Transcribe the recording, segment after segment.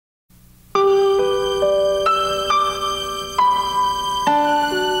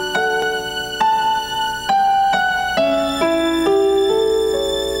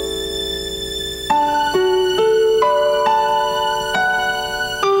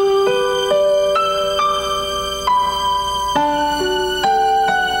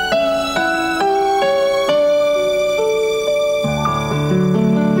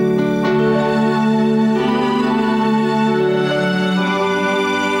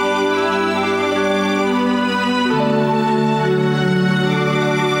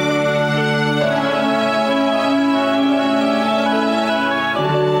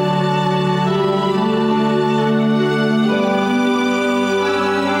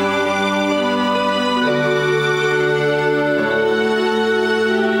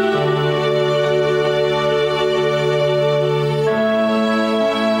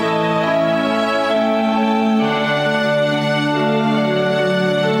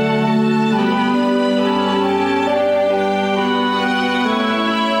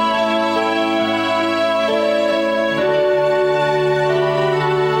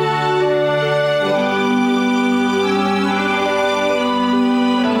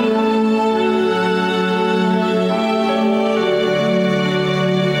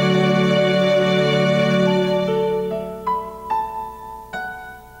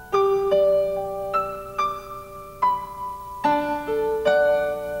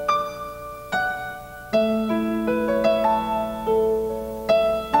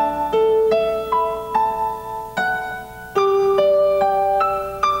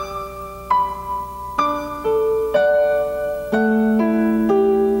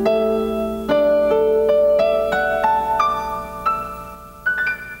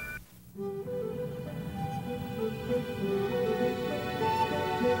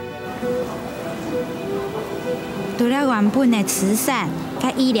本的慈善甲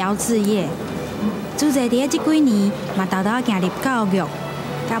医疗事业，主要伫这几年嘛，偷偷行入教育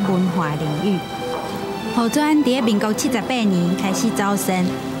甲文化领域。护专伫民国78年开始招生，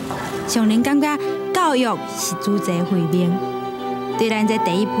上人感觉教育是主责慧命，对咱这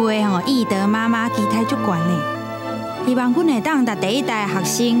第一批懿德妈妈期待足悬的，希望阮会当甲第一代学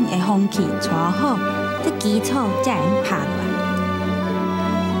生的风气带好，这基础才会打落。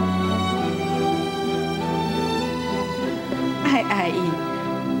爱伊，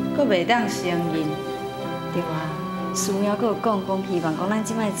阁袂当承认，对啊，师母还佫有讲希望讲咱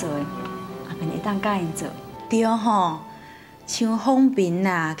即摆做的，后面会当甲因做。对吼，像访贫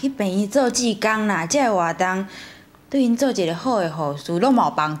啦，去病院做志工啦，这个活动对因做一个好的护士，拢嘛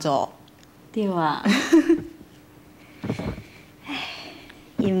有帮助。对啊。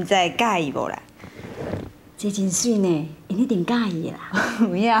伊毋知会介意无啦？这真水呢，因一定介意啦。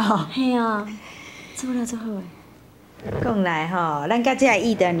有影吼。嘿啊，做了做好诶。讲来吼，咱甲这个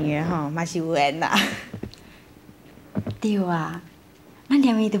懿德女儿吼嘛是有缘啦。对啊，咱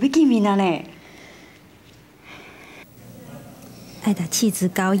连伊都要见面了呢。爱达气质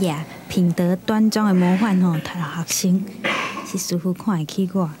高雅、品德端庄的模范吼，读学生是师傅看会起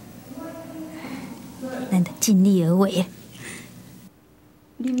我，咱得尽力而为。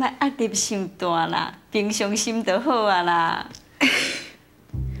你莫压力伤大啦，平常心就好啊啦。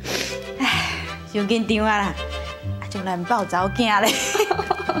唉，伤紧张啊啦！就难抱查某囝嘞！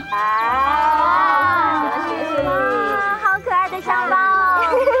哇，好可爱的小宝！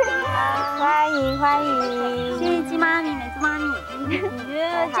欢迎欢迎！谢谢鸡妈咪、美猪妈咪。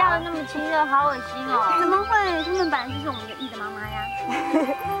嫁得那么亲热，好恶心哦！怎么会？他们本来就是我们的懿德妈妈呀。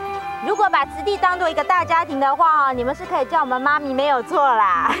如果把慈弟当做一个大家庭的话，你们是可以叫我们妈咪没有错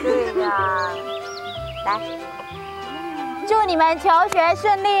啦。对呀。来，祝你们求学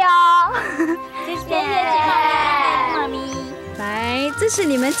顺利哦！谢谢妈咪。来，这是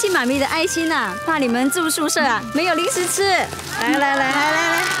你们季妈咪的爱心呐，怕你们住宿舍啊，没有零食吃。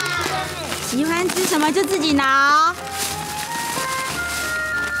来，喜欢吃什么就自己拿哦，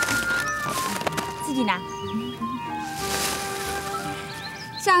自己拿。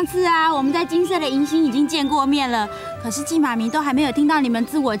上次啊，我们在金色的迎新已经见过面了，可是季妈咪都还没有听到你们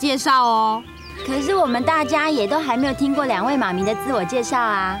自我介绍哦。可是我们大家也都还没有听过2位妈咪的自我介绍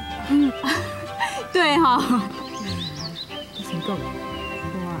啊。对哈。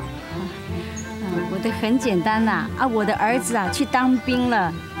我的很简单呐，我的儿子啊去当兵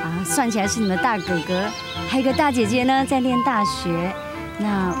了，算起来是你们大哥哥，还有一个大姐姐呢在念大学。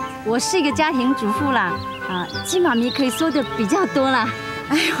那我是一个家庭主妇啦，季妈咪可以说的比较多啦。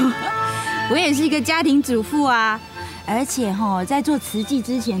哎呦，我也是一个家庭主妇啊，而且在做慈济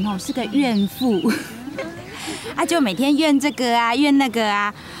之前是个怨妇，就每天怨这个啊，怨那个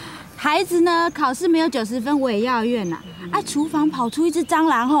啊。孩子呢，考试没有90分，我也要怨呐。厨房跑出一只蟑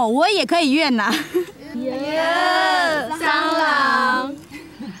螂我也可以怨呐。蟑螂。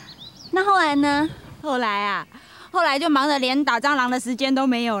那后来呢？后来就忙得连打蟑螂的时间都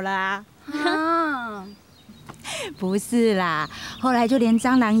没有了啊。不是啦，后来就连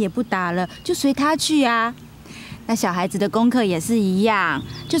蟑螂也不打了，就随他去啊。那小孩子的功课也是一样，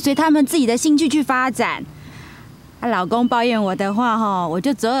就随他们自己的兴趣去发展。老公抱怨我的话我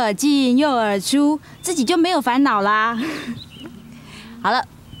就左耳进右耳出，自己就没有烦恼啦。好了，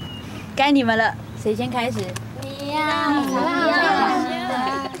该你们了，谁先开始？你呀，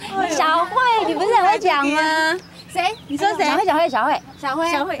小慧，你不是很会讲吗？谁？你说谁？小慧，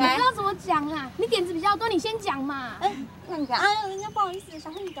你知道怎么讲啊？你点子比较多，你先讲嘛。那你讲。哎呦，人家不好意思，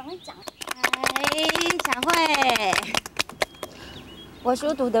小慧你赶快讲。小慧，我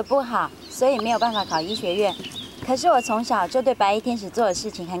书读得不好，所以没有办法考医学院。可是我从小就对白衣天使做的事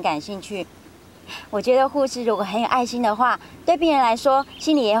情很感兴趣。我觉得护士如果很有爱心的话，对病人来说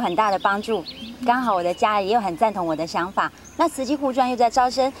心里也有很大的帮助。刚好我的家里也有很赞同我的想法，那慈济护专又在招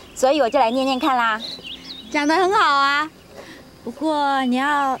生，所以我就来念念看啦。讲得很好啊，不过你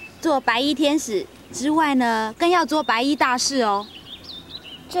要做白衣天使之外呢，更要做白衣大士哦。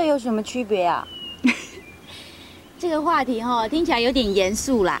这有什么区别啊？这个话题听起来有点严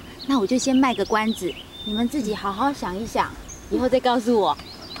肃啦，那我就先卖个关子，你们自己好好想一想，以后再告诉我。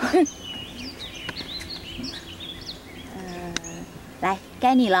来，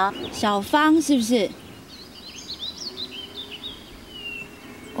该你了，小芳是不是？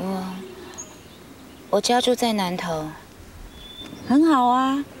我家住在南投。很好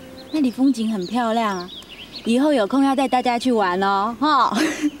啊，那里风景很漂亮啊，以后有空要带大家去玩哦，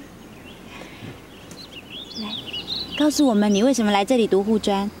来，告诉我们你为什么来这里读护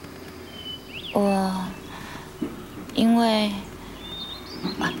专？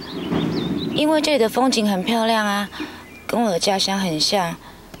因为这里的风景很漂亮啊，跟我的家乡很像，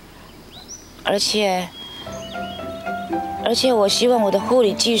而且我希望我的护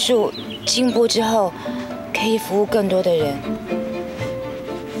理技术进步之后，可以服务更多的人。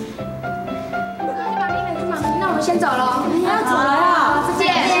那我们先走了，要走了，再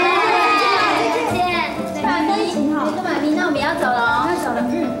见，再见，妈咪，跟妈咪，那我们要走了，要走了，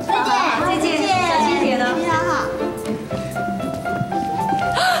再见，小心点哦。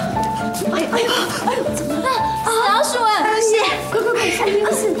哎呦，怎么了？老鼠啊！快，看医务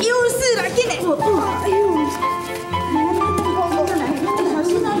室，医务室来，进来。哎呦，小心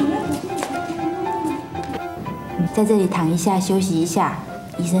啊！你在这里躺一下，休息一下。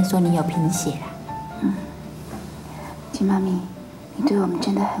医生说你有贫血啦。金妈咪，你对我们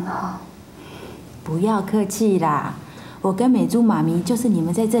真的很好。不要客气啦，我跟美珠妈咪就是你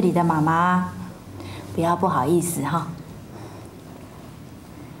们在这里的妈妈，不要不好意思哈。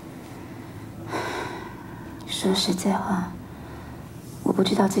说实在话，我不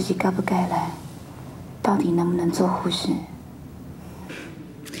知道自己该不该来，到底能不能做护士。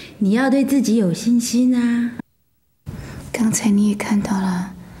你要对自己有信心啊！刚才你也看到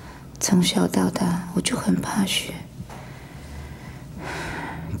了，从小到大我就很怕血。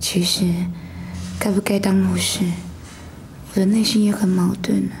其实，该不该当护士，我的内心也很矛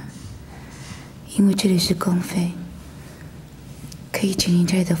盾啊。因为这里是公费，可以减轻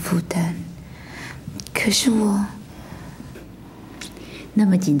家里的负担。可是我那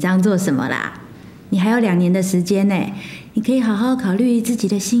么紧张做什么啦？你还有2年的时间呢，你可以好好考虑自己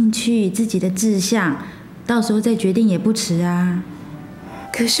的兴趣、自己的志向，到时候再决定也不迟啊。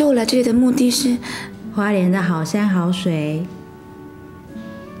可是我来这里的目的是花莲的好山好水，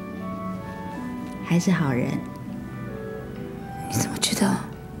还是好人。你怎么知道？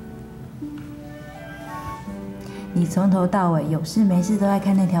你从头到尾有事没事都在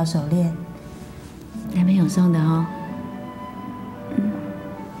看那条手链，男朋友送的哦。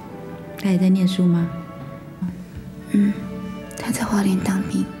他也在念书吗？他在花莲当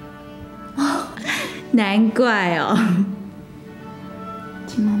兵。哦，难怪哦。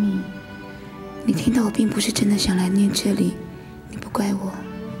金妈咪，你听到我并不是真的想来念这里，你不怪我。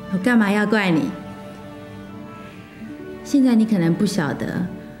我干嘛要怪你？现在你可能不晓得，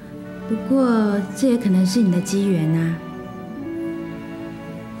不过这也可能是你的机缘啊。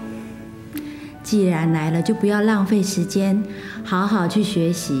既然来了，就不要浪费时间，好好去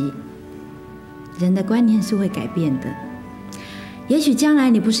学习。人的观念是会改变的。也许将来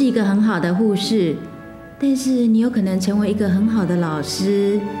你不是一个很好的护士，但是你有可能成为一个很好的老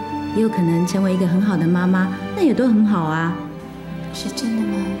师，也有可能成为一个很好的妈妈，那也都很好啊。是真的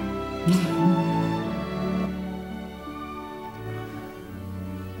吗？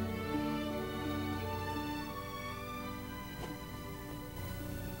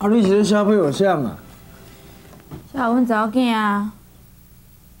啊，你是小朋友啥嘛？是阮查某囝啊。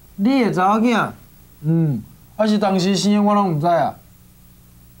你的查某囝？还是当时生的我拢唔知啊。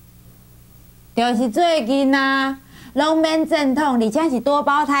就是最近啊，拢免阵痛，而且是多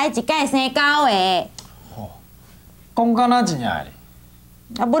胞胎，一届生9个。吼，讲敢若正的。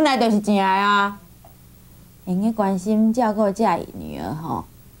啊，本来就是正的啊。因个关心照顾这女儿吼，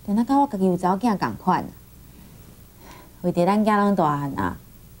就那甲我家己有查某囝同款。为着咱囝拢大汉啊，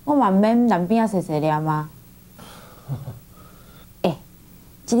我嘛免南边仔细念啊。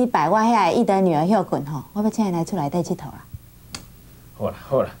这礼拜我遐个懿德女儿休困吼，我要请伊来厝内底佚佗啦。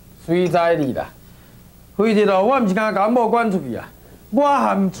好啦，随在你啦。非得咯，我唔是敢甲某赶出去啊，我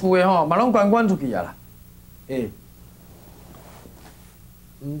含厝的吼嘛拢赶出去啊啦。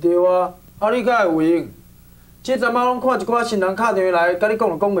唔对啊，啊你敢会有闲？这阵仔拢看一寡新人敲电话来，甲你讲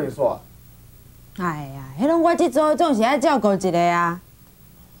就讲袂煞。哎呀，迄拢我这组总是爱照顾一个啊。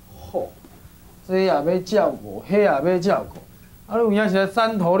吼，这也要照顾，迄也要照顾。啊！你有影是来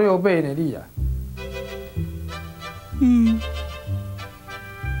3头6尾呢，你啊。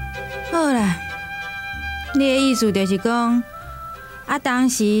好啦，你的意思就是讲，啊，当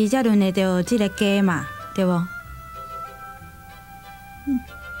时才轮得到这个家嘛，对不？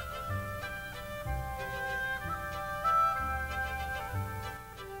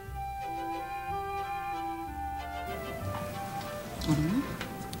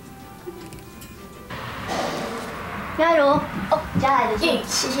嘉如，哦，加来的信，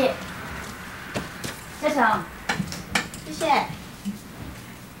谢谢。嘉诚，谢谢。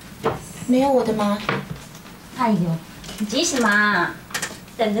没有我的吗？哎呦，你急什么啊？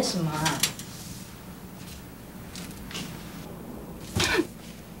等着什么啊？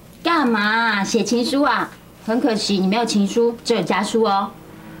干嘛？写情书啊？很可惜，你没有情书，只有家书哦。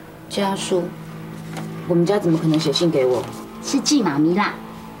家书？我们家怎么可能写信给我？是寄妈咪啦。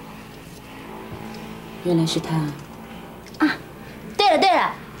原来是他。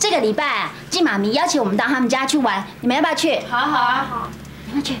这个礼拜啊，季妈咪邀请我们到他们家去玩，你们要不要去？好好啊，好。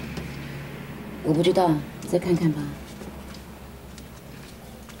要不要去？我不知道，再看看吧。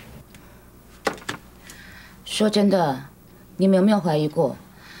说真的，你们有没有怀疑过，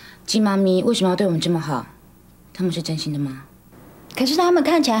季妈咪为什么要对我们这么好？他们是真心的吗？可是他们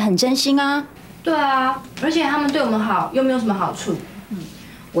看起来很真心啊。对啊，而且他们对我们好，又没有什么好处。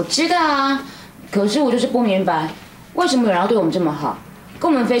我知道啊，可是我就是不明白，为什么有人要对我们这么好，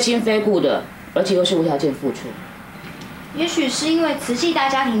跟我们非亲非故的，而且又是无条件付出。也许是因为慈济大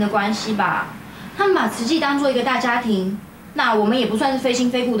家庭的关系吧，他们把慈济当做一个大家庭，那我们也不算是非亲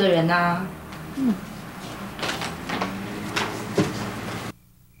非故的人啊。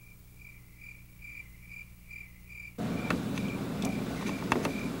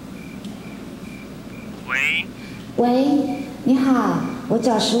喂，你好，我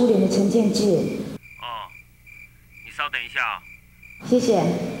找15点的陈建志。哦，你稍等一下哦。谢谢。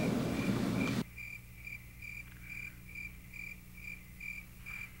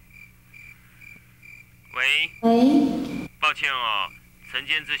喂，抱歉哦，陈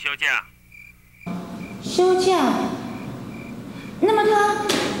建志休假。休假？那么他？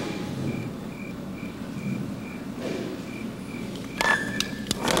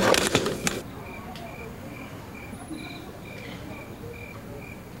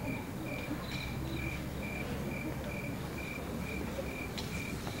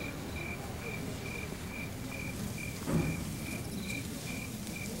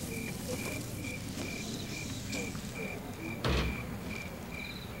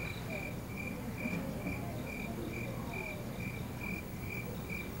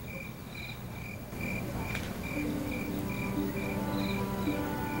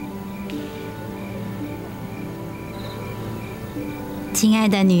亲爱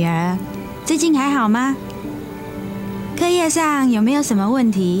的女儿，最近还好吗？课业上有没有什么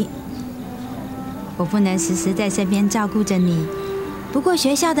问题？我不能时时在身边照顾着你，不过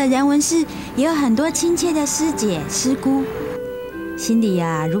学校的人文室也有很多亲切的师姐师姑，心里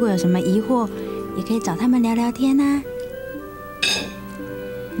啊，如果有什么疑惑，也可以找他们聊聊天啊。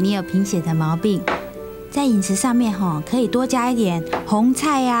你有贫血的毛病，在饮食上面可以多加一点红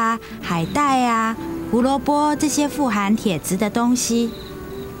菜啊、海带啊、胡萝卜这些富含铁质的东西。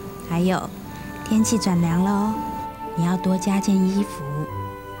还有，天气转凉了哦，你要多加件衣服。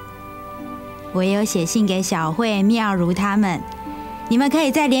我也有写信给小慧、妙如他们，你们可以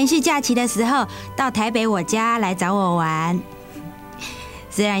在连续假期的时候到台北我家来找我玩。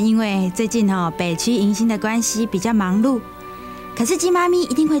虽然因为最近北区迎新的关系比较忙碌，可是鸡妈咪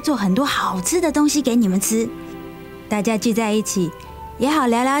一定会做很多好吃的东西给你们吃。大家聚在一起也好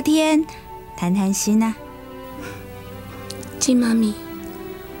聊聊天，谈谈心啊。鸡妈咪，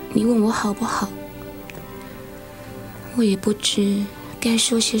你问我好不好？我也不知该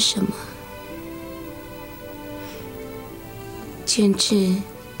说些什么。建志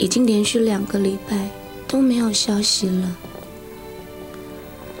已经连续2个礼拜都没有消息了，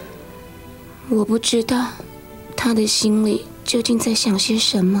我不知道他的心里究竟在想些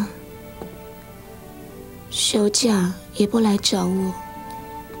什么。休假也不来找我，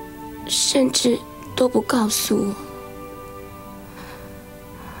甚至都不告诉我。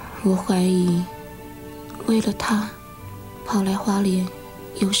我怀疑，为了他跑来花莲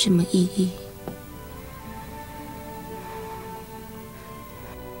有什么意义？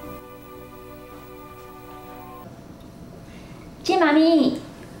金妈咪，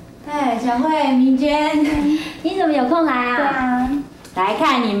哎，小慧、明娟，你怎么有空来啊？对啊，来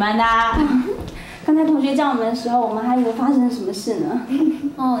看你们啦！刚才同学叫我们的时候，我们还以为发生了什么事呢。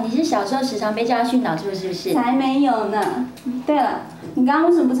哦，你是小时候时常被叫他训导处是不是？才没有呢。对了，你刚刚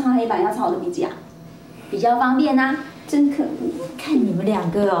为什么不擦黑板，要擦我的笔记啊？比较方便啊。真可恶！看你们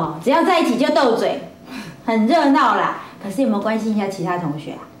2个哦，只要在一起就斗嘴，很热闹啦。可是有没有关心一下其他同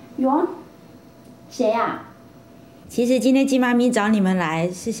学啊？有啊。谁啊？其实今天鸡妈咪找你们来，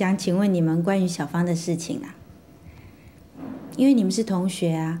是想请问你们关于小芳的事情啦。因为你们是同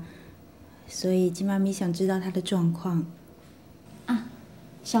学啊，所以鸡妈咪想知道她的状况。啊，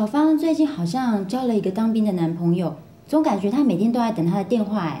小芳最近好像交了一个当兵的男朋友，总感觉她每天都在等他的电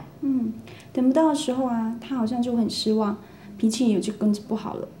话哎。等不到的时候啊，她好像就会很失望，脾气也就跟着不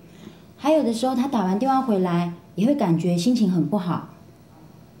好了。还有的时候她打完电话回来，也会感觉心情很不好。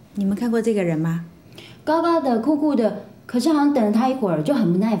你们看过这个人吗？高高的、酷酷的，可是好像等了他一会儿就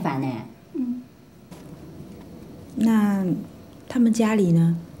很不耐烦哎。那他们家里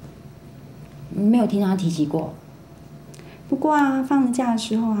呢？没有听到他提起过。不过啊，放了假的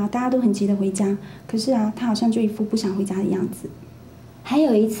时候啊，大家都很急着回家，可是啊，他好像就一副不想回家的样子。还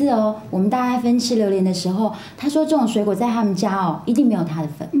有一次哦，我们大家分吃榴莲的时候，他说这种水果在他们家哦，一定没有他的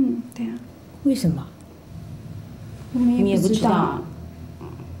份。嗯，对啊。为什么？我们也不知道。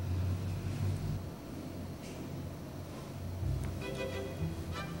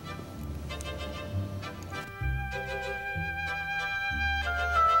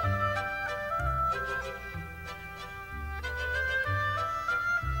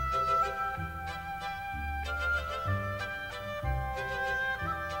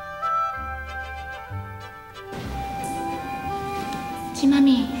亲妈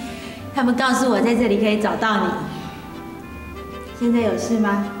咪，他们告诉我在这里可以找到你。现在有事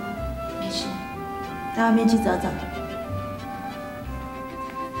吗？没事，到外面去走走。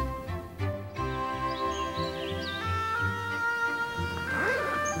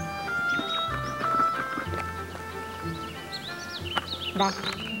来，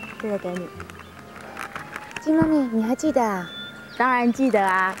这个给你。金妈咪，你还记得啊？当然记得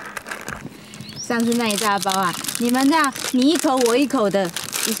啊。上次那一大包啊，你们这样你一口我一口的，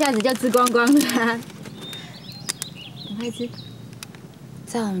一下子就吃光光了啊。赶快吃。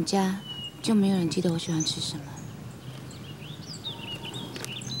在我们家就没有人记得我喜欢吃什么。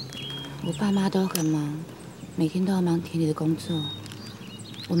我爸妈都很忙，每天都要忙田里的工作。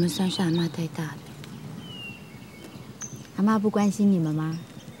我们算是阿嬷带大的。阿嬷不关心你们吗？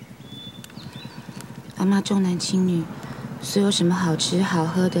阿嬷重男轻女，所有什么好吃好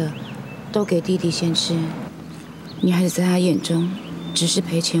喝的都给弟弟先吃。女孩子在她眼中只是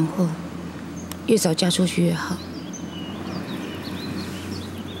赔钱货，越早嫁出去越好。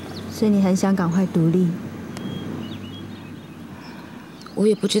所以你很想赶快独立？我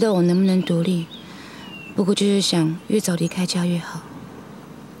也不知道我能不能独立，不过就是想越早离开家越好。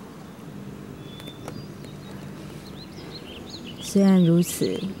虽然如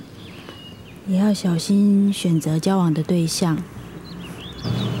此，也要小心选择交往的对象，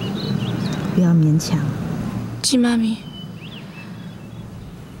不要勉强。季妈咪，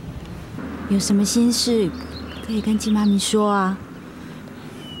有什么心事可以跟季妈咪说啊，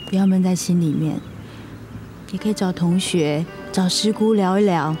不要闷在心里面。也可以找同学、找师姑聊一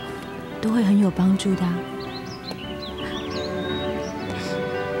聊，都会很有帮助的。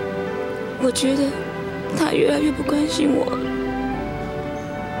我觉得他越来越不关心我。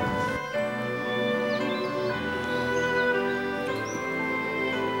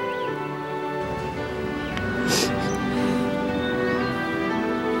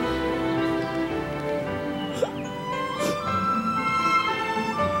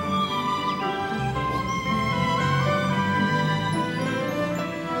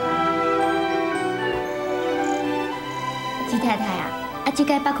太太啊，这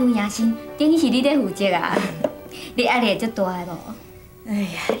届北区迎新，等于是你在负责啊，你压力会足大的咯。哎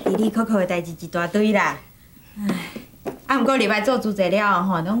呀，里里扣扣的代志一大堆啦。哎，不过礼拜做主席了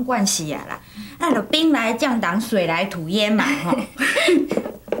吼，拢惯死啊啦。那就兵来将挡，水来土掩嘛吼。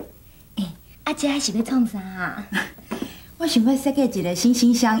这是要创啥啊？我想要设计一个心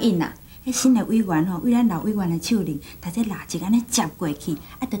心相印啦。迄新的委员吼，为咱老委员的手令，把这蜡烛安尼接过去，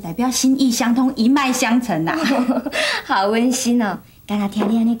就代表心意相通，一脉相承啦。好温馨哦！刚才听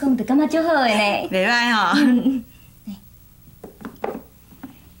你安尼讲，就感觉足好的呢。袂歹吼。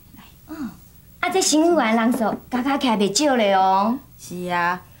这新委员人数加起来袂少咧哦。是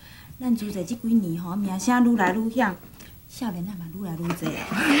啊，咱主席这几年吼，名声愈来愈响，少年仔嘛愈来愈多啊。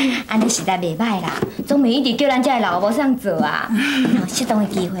安尼实在袂歹啦，总袂一直叫咱这老无上做啊。适当的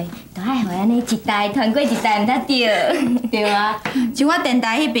机会，都爱互安尼一代传过一代，毋才对。对啊，像我电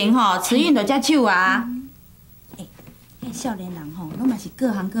台迄边吼，慈运就接手啊。迄少年人吼，拢嘛是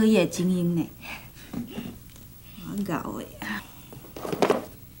各行各业的精英呢。好搞的啊！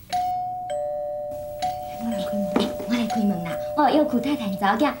我来开门啦！我有邱太太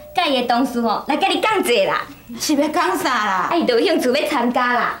查某囝，甲伊的同事吼来甲你讲者啦。是要讲啥啦？伊就有兴趣要参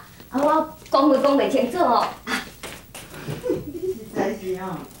加啦。我讲话讲袂清楚哦。实在是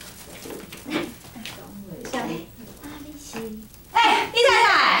哦。小妹，你是？李太太，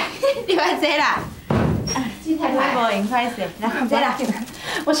你快坐啦。李太太，无闲快坐，来坐啦。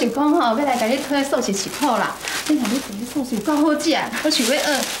我想讲吼，要来甲你讨素食食谱啦。你看你做的素食有够好食，我想要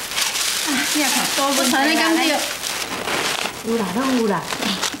学。你看，我传你敢对？有啦，拢有啦。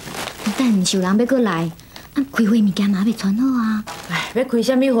等受人要过来，开会物件嘛要传好啊。要开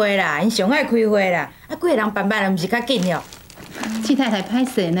什么会啦？因上爱开会啦。几个人办办，毋是较紧了。季太太歹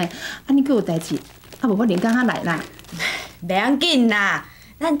势呢，你阁有代志，无我连刚下来啦。袂要紧啦，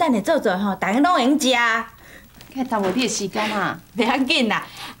咱等下做做吼，大家拢会用食。该耽误你的时间啊。袂要紧啦，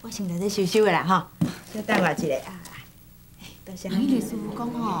我先来这收收的啦吼。再等我一下啊。多谢。迄个师傅讲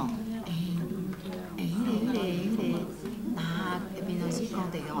吼，下面就是工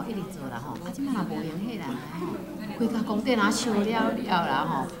地吼，一直做啦吼，即摆也无闲迄啦吼，规家工地若收了啦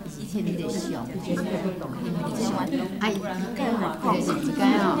吼，而且你得想，你得想，阿姨，就是一间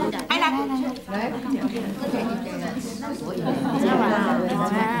吼，来，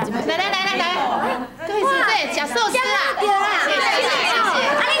各位师姐，吃寿司啦，谢谢，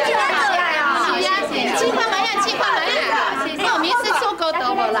气泡来呀，我们是出国的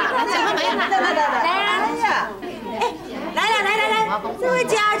无啦，来，气泡来呀，来，这位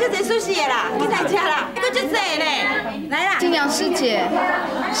家就这熟悉的啦，你来吃啦，这个就这嘞，来啦。金阳师姐，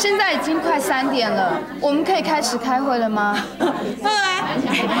现在已经快3点了，我们可以开始开会了吗？好啊，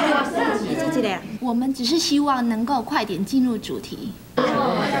我们只是希望能够快点进入主题。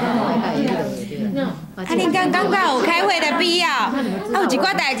恁感觉有开会的必要？有一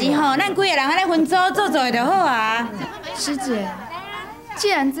寡代志吼，咱几个人安尼分组做的就好啊。师姐，既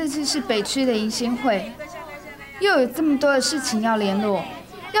然这次是北区的迎新会，又有这么多的事情要联络，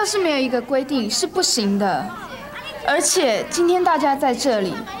要是没有一个规定是不行的。而且今天大家在这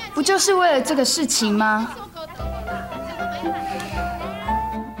里，不就是为了这个事情吗？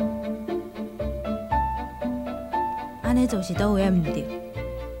安尼做是倒位唔对。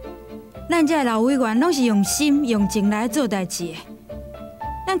咱这老委员拢是用心用情来做代志的，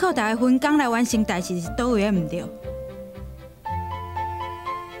咱靠大家分工来完成代志是倒位唔对。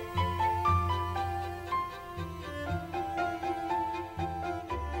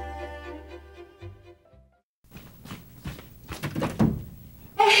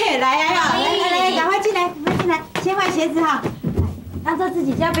来，赶快进来，先换鞋子哈，当做自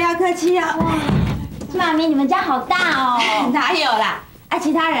己家，不要客气哦。哇，妈咪，你们家好大哦。哪有啦？啊，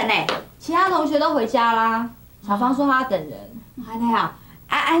其他人呢？其他同学都回家啦。小芳说她要等人。还好。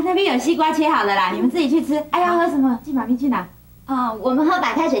那边有西瓜切好了啦，你们自己去吃。要喝什么？寄妈咪去哪？我们喝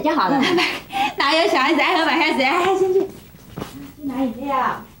白开水就好了。哪有小孩子爱喝白开水？先去拿饮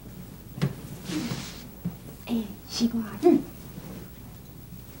料。西瓜。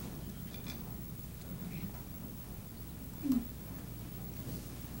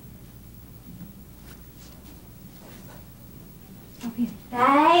来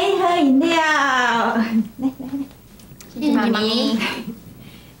喝饮料，来，谢谢妈咪。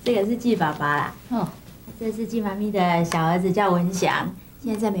这个是季爸爸啦，这是季妈咪的小儿子叫文祥，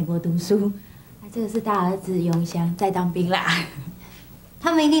现在在美国读书。这个是大儿子永祥，在当兵啦。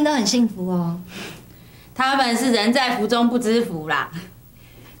他们一定都很幸福哦。他们是人在福中不知福啦，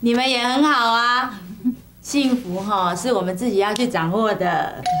你们也很好啊。幸福哈是我们自己要去掌握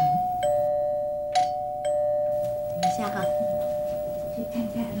的。等一下哈。看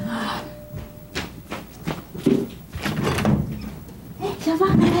看啊！小芳，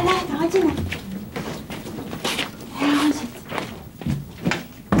来，赶快进来！换鞋子。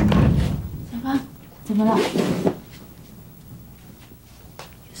小芳，怎么了？有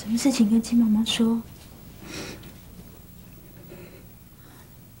什么事情跟亲妈妈说？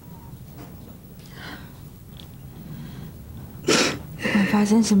不管发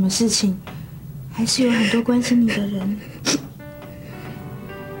生什么事情，还是有很多关心你的人。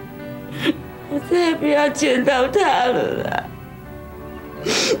我再也不要见到他了啦！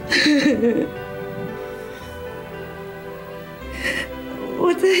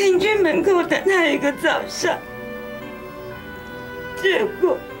我在营区门口等他一个早上，结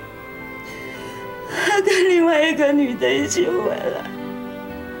果他跟另外一个女的一起回来。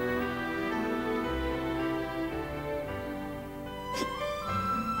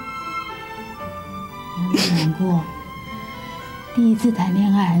不要难过。第一次谈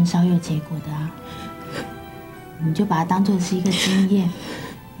恋爱很少有结果的啊，我们就把它当作是一个经验，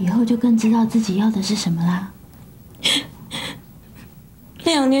以后就更知道自己要的是什么啦。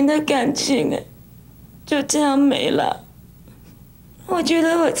2年的感情就这样没了，我觉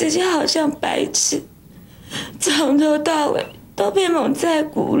得我自己好像白痴，从头到尾都被蒙在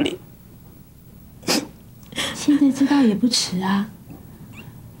鼓里。现在知道也不迟啊，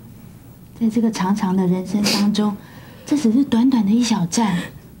在这个长长的人生当中。这只是短短的一小站，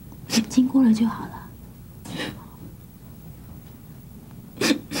经过了就好了。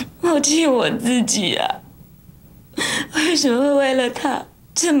我气我自己啊！为什么会为了他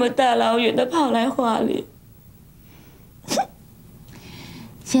这么大老远的跑来花莲？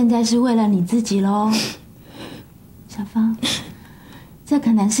现在是为了你自己喽，小芳，这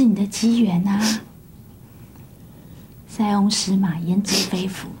可能是你的机缘啊！塞翁失马，焉知非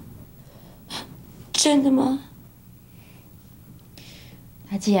福。真的吗？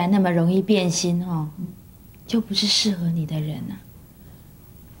他既然那么容易变心就不是适合你的人啊。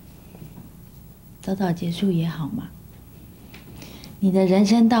早早结束也好嘛。你的人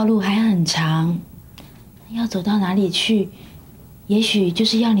生道路还很长，要走到哪里去，也许就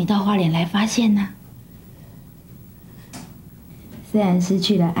是要你到花莲来发现呢。虽然失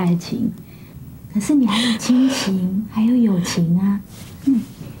去了爱情，可是你还有亲情，还有友情啊。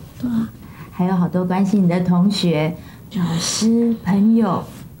对啊，还有好多关心你的同学、老师、朋友，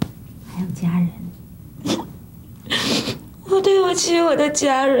还有家人。我对不起我的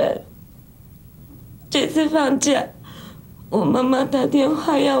家人。这次放假，我妈妈打电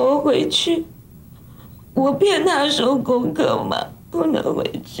话要我回去，我骗她说功课嘛，不能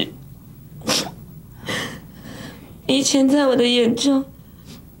回去。以前在我的眼中，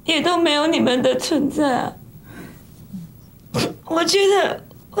也都没有你们的存在啊。我觉得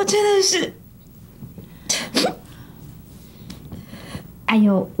我真的是，哎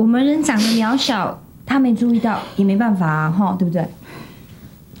呦，我们人长得渺小，他没注意到也没办法啊，哈，对不对？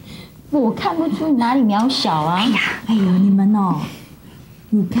我看不出你哪里渺小啊！哎呦，你们哦，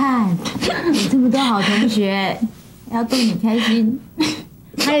你看有这么多好同学，要逗你开心，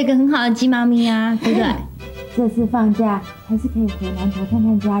还有一个很好的鸡妈咪啊，对不对？这次放假还是可以回南投看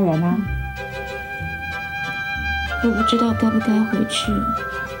看家人啊。我不知道该不该回去。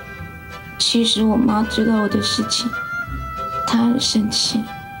其实我妈知道我的事情，她很生气。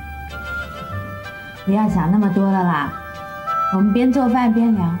不要想那么多了啦，我们边做饭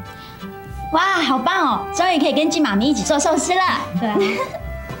边聊。哇，好棒哦！终于可以跟鸡妈咪一起做寿司了。对啊。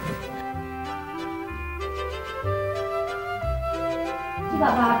鸡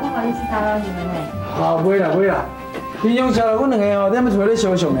爸爸，不好意思打扰你们嘞。啊，袂啦袂啦，平常时候阮两个哦，踮咧厝咧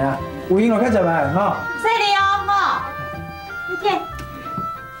相上的啊，有闲就较食来哈。谢你哦，哈。再见。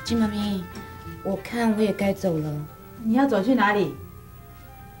金妈咪，我看我也该走了。你要走去哪里？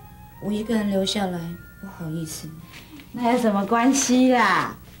我一个人留下来，不好意思。那有什么关系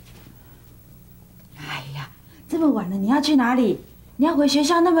啦？哎呀，这么晚了，你要去哪里？你要回学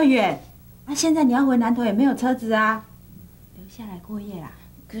校那么远，那现在你要回南投也没有车子啊，留下来过夜啦。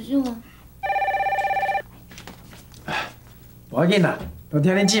可是我，无要紧啦，就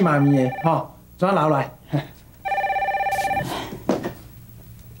听恁姊妈咪的，吼，转留来。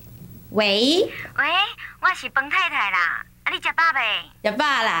喂，我是饭太太啦，啊，你食饱未？食饱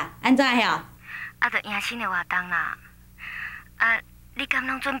啦，安怎样？啊，着迎新的活动啦。啊，你敢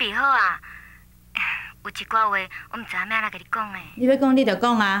拢准备好啊？有一寡话我唔知影要哪甲你讲的。你要讲你就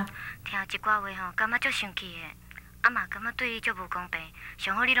讲啊。听一寡话吼，感觉足生气的，啊嘛感觉对你足无公平，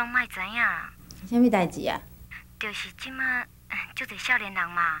上好你拢莫知影啦。啥物代志啊？就是即马足侪少年人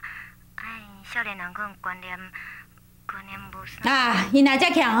嘛，少年人可能观念无啥。啊，因来遮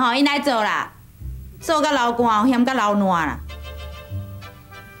强吼，因来做啦，做甲流汗，嫌甲流烂啦。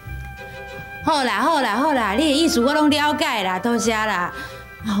好啦好啦好啦，你的意思我拢了解啦，多谢啦。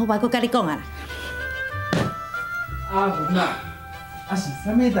啊，我袂阁甲你讲啊。阿云啊，啊是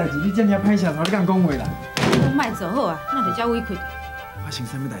啥物代志？你这么歹声，你敢讲话啦？你莫做好啊，那就遮委屈。发生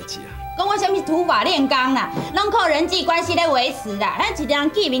啥物代志啊？讲我啥物土法炼钢啦，拢靠人际关系来维持啦。咱一个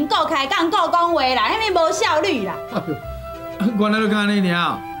人见面够开讲够讲话啦，遐物无效率啦。哎呦，原来就干安尼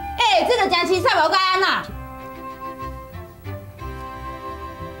尔。这就真凄惨无该安那。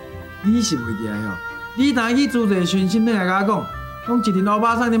你是袂记来吼？你当去租者寻心，你来甲我讲一天欧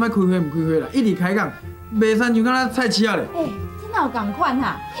巴桑你莫开会唔开会啦，一直开讲，袂散像敢若菜市啊咧。这哪有共款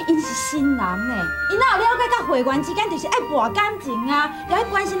哈？因是新人呢，因哪有了解到会员之间就是爱博感情啊，要爱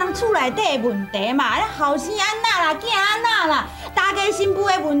关心人厝内底的问题嘛，后生安那啦，囝安那啦，大家新妇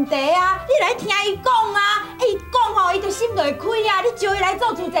的问题啊，你来听伊讲啊，伊讲吼，伊就心就会开啊，你招伊来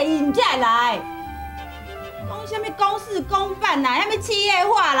做主席，伊唔才会来。讲啥物公事公办啦，啥物企业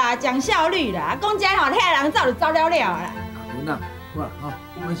化啦，讲效率啦，讲这吼，遐人早就走了了啦。云啊，我吼，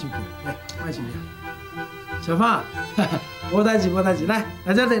莫生气，来，莫生气。小芳，无代志，无代志，来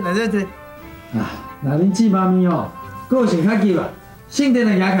这坐，来这坐。啊，那恁姊妈咪哦，个性较急啊，性电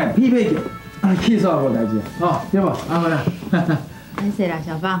的牙开匹配叫，啊，气煞无代志啊，哦，对不？阿文啊，没事啦，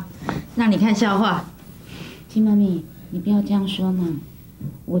小芳，让你看笑话。金妈咪，你不要这样说嘛。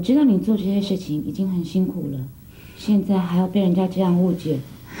我知道你做这些事情已经很辛苦了，现在还要被人家这样误解，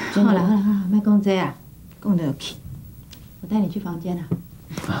真的。好了，莫讲这啊，讲就去。我带你去房间啦。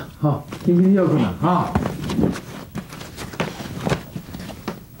啊，好，今天又困了啊。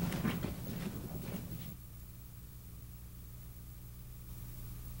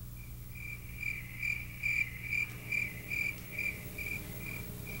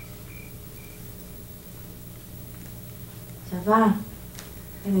小芳，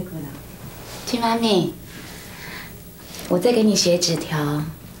还没困啊？金妈咪，我在给你写纸条。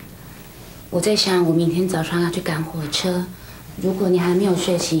我在想，我明天早上要去赶火车，如果你还没有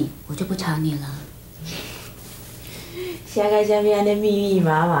睡醒，我就不吵你了。写个啥物安尼密密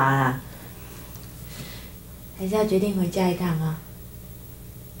麻麻啦？还是要决定回家一趟啊？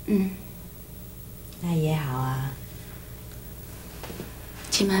嗯，那也好啊。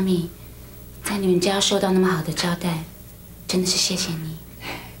亲妈咪，在你们家受到那么好的招待，真的是谢谢你。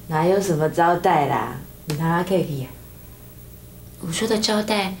哪有什么招待啦？你拿他客气啊？我说的招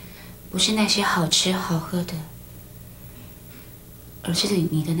待，不是那些好吃好喝的，而是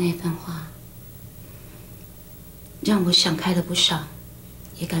你的那番话，让我想开了不少，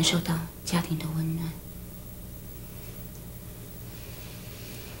也感受到家庭的温暖。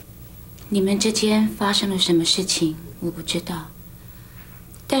你们之间发生了什么事情，我不知道，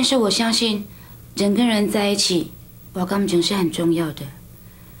但是我相信，人跟人在一起，保感情是很重要的。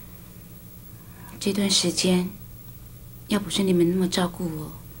这段时间，要不是你们那么照顾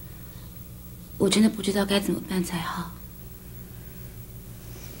我，我真的不知道该怎么办才好。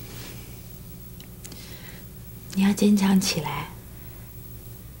你要坚强起来。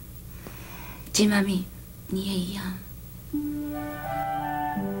金妈咪，你也一样。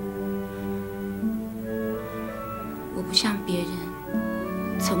我不像别人，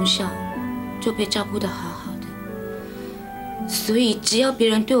从小就被照顾得好好的，所以只要别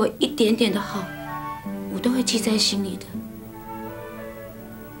人对我一点点的好，我都会记在心里的。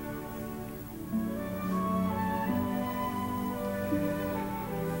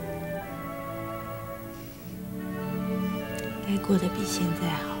该过得比现在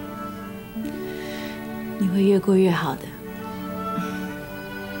好，你会越过越好的。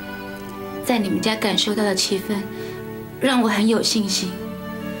在你们家感受到的气氛，让我很有信心。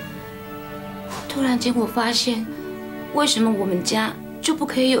突然间，我发现，为什么我们家就不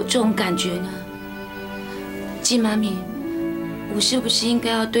可以有这种感觉呢？季妈咪，我是不是应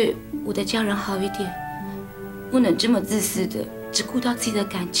该要对我的家人好一点，不能这么自私的，只顾到自己的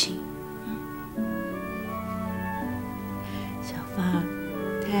感情？小芳，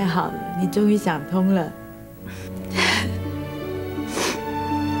太好了，你终于想通了。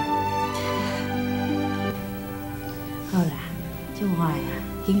好啦，就我呀，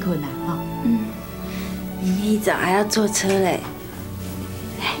辛苦了哈。明天一早还要坐车嘞。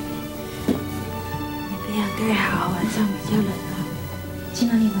来，你不要盖好，晚上比较冷哈。季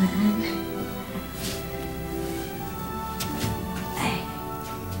妈咪晚安。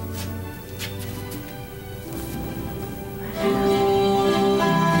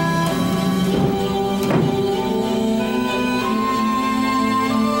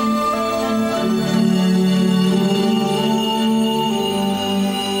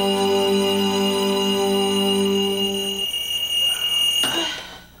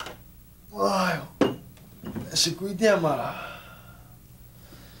是几点啊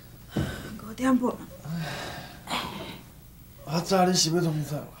？5点半。早你是要创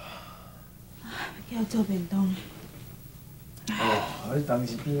啥？要做便当。你当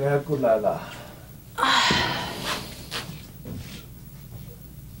时变遐骨力啦。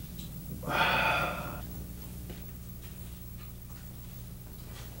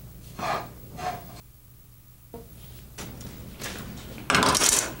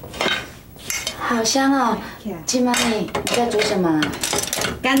好香哦！季妈咪，你在煮什么？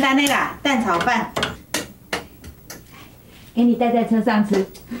简单的啦，蛋炒饭，给你带在车上吃。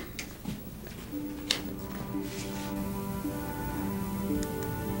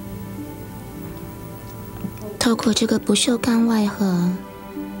透过这个不锈钢外盒，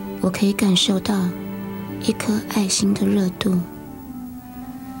我可以感受到一颗爱心的热度。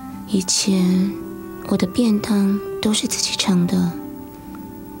以前我的便当都是自己盛的。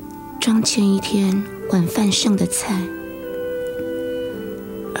装前一天晚饭剩的菜，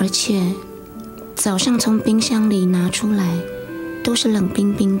而且早上从冰箱里拿出来都是冷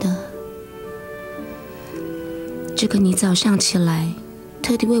冰冰的。这个你早上起来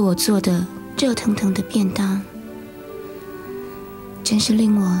特地为我做的热腾腾的便当，真是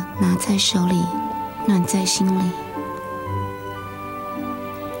令我拿在手里，暖在心里。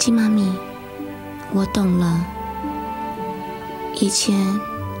季妈咪，我懂了。以前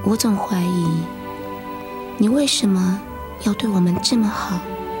我总怀疑，你为什么要对我们这么好？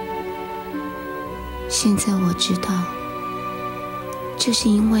现在我知道，这是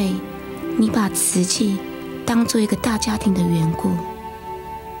因为你把慈济当做一个大家庭的缘故。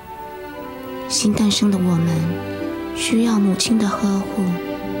新诞生的我们需要母亲的呵护，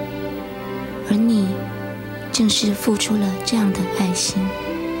而你正是付出了这样的爱心。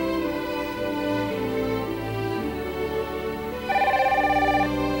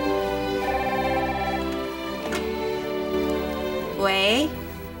喂，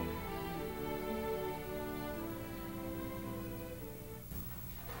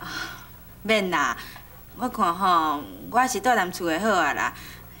免啦，我看吼，我是住南厝的好啊啦，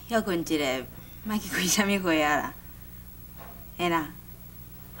休困一下，莫去开什么会啊啦？嘿啦，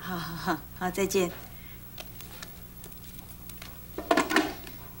好，再见。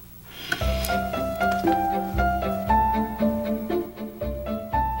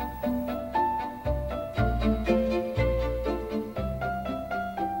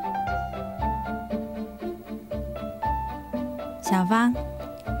小芳，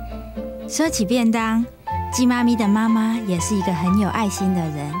说起便当，鸡妈咪的妈妈也是一个很有爱心的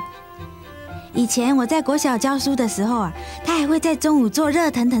人。以前我在国小教书的时候啊，她还会在中午做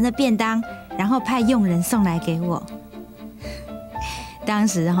热腾腾的便当，然后派佣人送来给我。当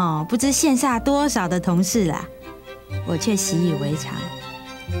时不知羡煞多少的同事啦，我却习以为常。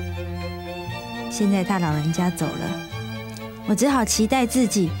现在她老人家走了，我只好期待自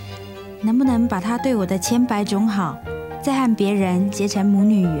己能不能把她对我的千百种好，再和别人结成母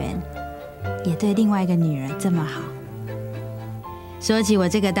女缘，也对另外一个女儿这么好。说起我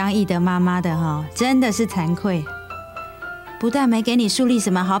这个当义德妈妈的真的是惭愧，不但没给你树立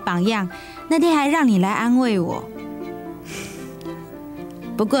什么好榜样，那天还让你来安慰我。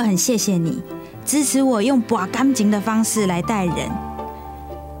不过很谢谢你支持我用拔感情的方式来待人。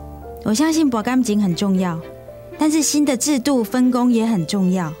我相信拔感情很重要，但是新的制度分工也很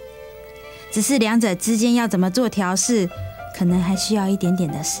重要。只是两者之间要怎么做调试，可能还需要一点点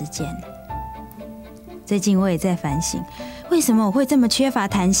的时间。最近我也在反省，为什么我会这么缺乏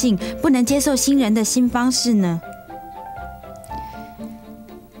弹性，不能接受新人的新方式呢？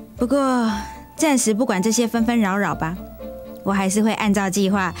不过暂时不管这些纷纷扰扰吧，我还是会按照计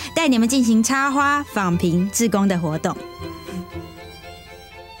划带你们进行插花、访贫、志工的活动。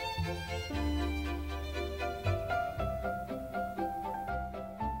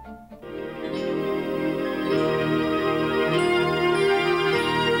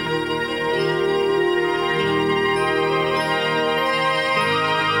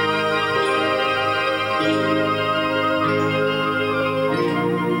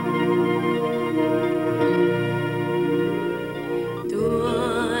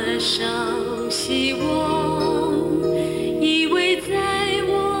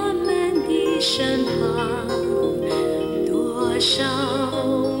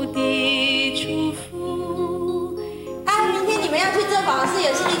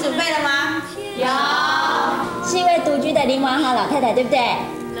对不对？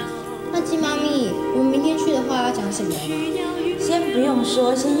那鸡妈咪，我们明天去的话要讲什么？先不用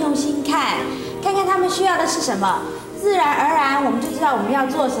说，先用心看，看看他们需要的是什么，自然而然我们就知道我们要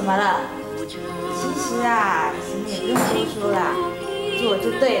做什么了。其实啊，什么也不用多说啦，做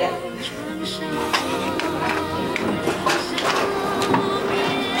就对了。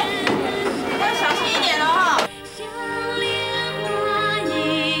要小心一点哦。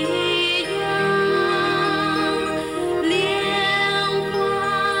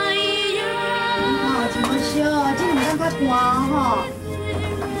哇吼！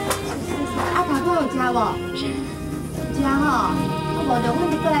阿爸哥有食无？食吼，无就阮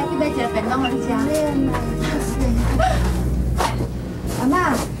过来去买一个便当互你食。阿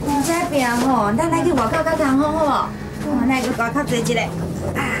妈，你这边吼，咱来去外口较通好好无？哦，来去外口坐一下。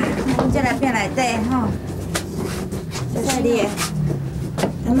啊，咱这来变内底吼。谢谢你。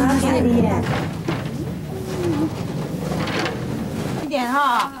阿妈，谢谢你。点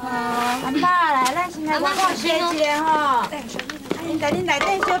哈，阿妈来，咱先来外口歇一下吼。恁在恁内底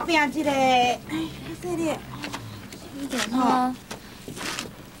小拼一个，哎，谢谢你。一点哈。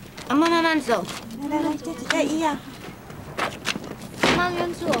阿妈慢慢走。来，这几件衣啊。阿妈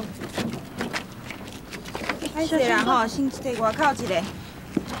慢坐。歹势啦吼，先坐外口一个。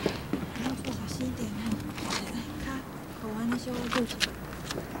小心一点吼。卡，口安尼小捂住。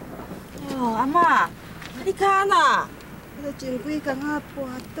哎呦，阿妈，你卡哪？我前几工仔跌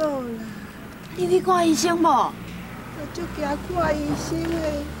倒啦。你去看医生无？我足惊看医生的，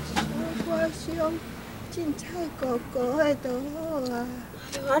我伤凊彩糊糊的就好啊。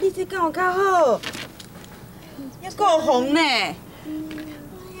啊，你这敢有较好？还够红呢。哎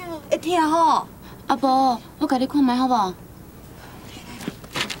呦，会疼吼？阿婆，我甲你看卖好无？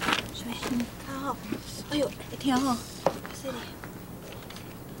较好。哎呦，会疼吼？谢谢你。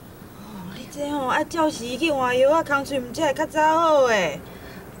你这吼爱照时去换药啊，空喙唔才会较早好诶。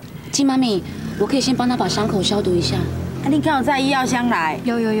鸡妈咪，我可以先帮他把伤口消毒一下。啊，你敢有带医药箱来？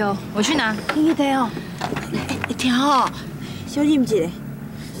有，我去拿。你去摕哦。会疼吼？小啉一下。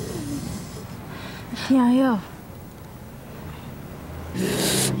疼哟。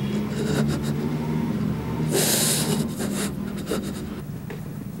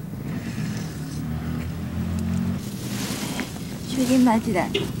小啉来一下。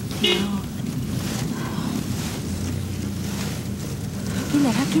紧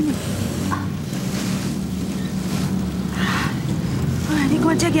来，较紧嘞。你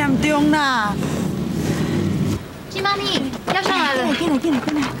看这严重啦！金妈咪要上来了，进来！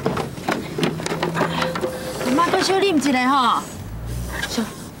阿妈，搁小啉一下吼。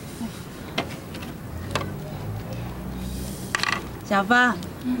小芳，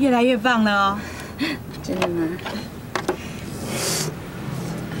越来越棒了哦。真的吗？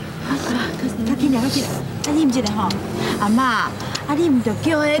快进来！啊，啉一下吼。阿妈，啊你唔着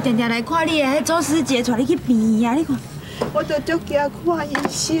叫迄定定来看你的迄祖师爷带你去病院啊？你看。我都足惊看医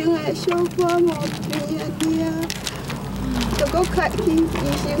生的，小可无病啊你啊，着搁开去医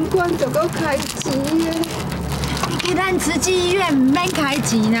生馆，着搁开钱的。去咱慈济医院唔免开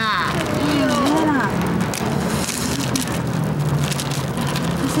钱啦。哎啦。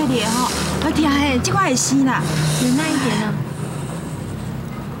这里吼，我听嘿，这块会死啦，忍耐一点啊。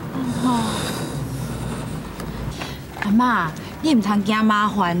哦。阿妈，你唔通惊麻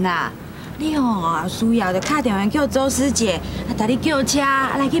烦啦。你吼需要就打电话叫周师姐，带你叫车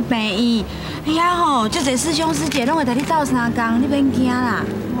来去病院。遐吼，足侪师兄师姐拢会带你斗相共，你免惊啦。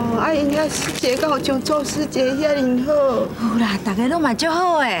哦，啊，因遐师姐敢有像周师姐遐尼好？有啦，大家拢嘛足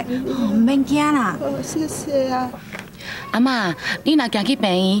好诶，唔免惊啦。哦，谢谢啊。阿妈，你若行去病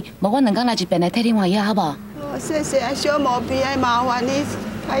院，无我2天来一遍来替你换药，好无？哦，谢谢啊，小毛病的麻烦你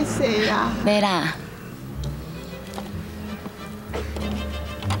歹势啦。袂啦。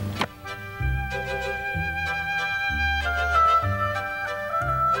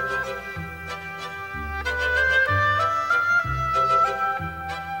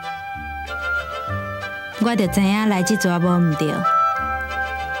我就知影来这撮无唔对，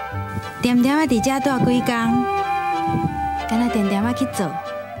点点啊伫遮住几工，敢若点点啊去做，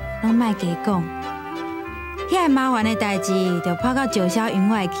拢莫加讲。遐麻烦的代志，就抛到石消云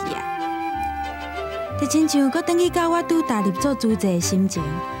外去啊！就亲像搁转去到我拄踏入做主席的心情，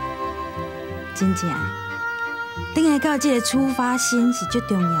真正，转来到这个出发心是最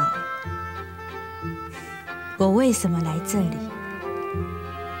重要的。我为什么来这里？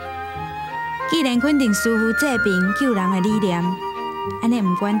既然肯定师父治病救人的理念，安尼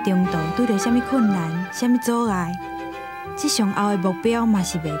不管中途拄到什么困难、什么阻碍，这上后的目标嘛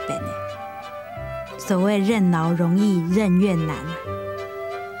是袂变的。所谓任劳容易，任怨难啊！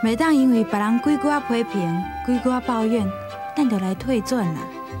每当因为别人几句批评、几句抱怨，咱就来退转啊！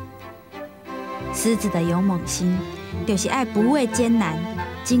狮子的勇猛心，就是爱不畏艰难，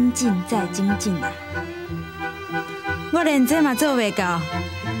精进再精进啊！我连这嘛做袂到。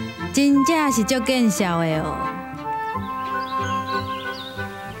真正是足见效的哦，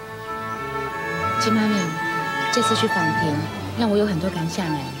金妈咪，这次去访贫，让我有很多感想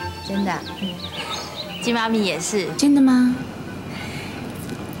哎，真的。金妈咪也是。真的吗？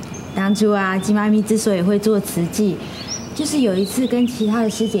当初啊，金妈咪之所以会做慈济，就是有一次跟其他的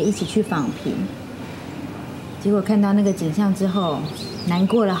师姐一起去访贫，结果看到那个景象之后，难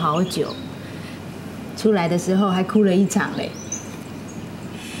过了好久，出来的时候还哭了一场嘞。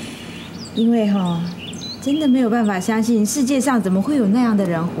因为真的没有办法相信世界上怎么会有那样的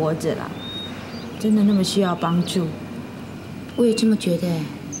人活着啦，真的那么需要帮助。我也这么觉得。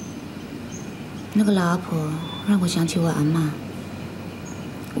那个老阿婆让我想起我阿嬷。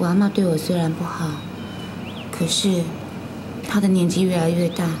我阿嬷对我虽然不好，可是她的年纪越来越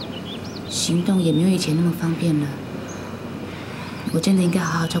大，行动也没有以前那么方便了。我真的应该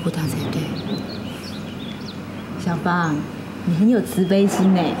好好照顾她才对。小芳，你很有慈悲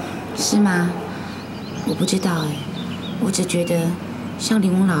心哎。是吗？我不知道哎，我只觉得像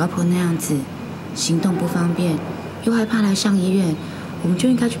林翁老阿婆那样子，行动不方便，又害怕来上医院，我们就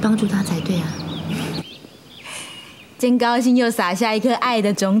应该去帮助她才对啊。真高兴又撒下一颗爱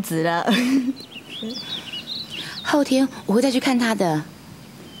的种子了。后天我会再去看她的。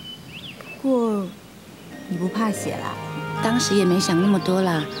不过你不怕血啦？当时也没想那么多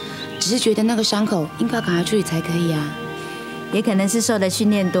啦，只是觉得那个伤口应该赶快处理才可以啊。也可能是受的训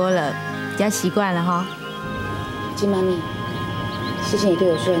练多了，比较习惯了哈。金妈咪，谢谢你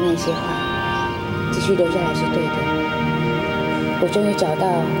对我说的那些话，继续留下来是对的。我终于找到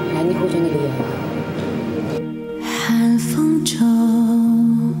来你护专的理由了。寒风中，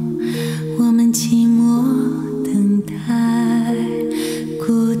我们寂寞等待，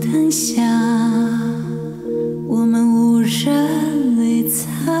孤灯下，我们无人理睬。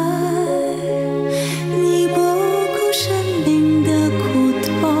你不顾生命的苦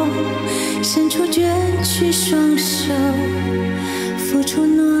痛，伸出卷曲双手，付出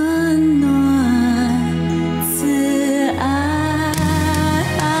暖暖慈爱。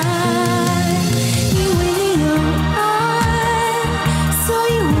因为你有爱，所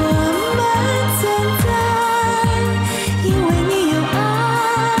以我们存在。因为你有爱，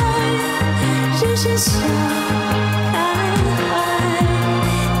人生笑开怀。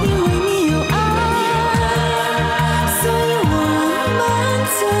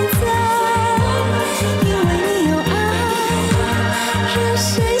在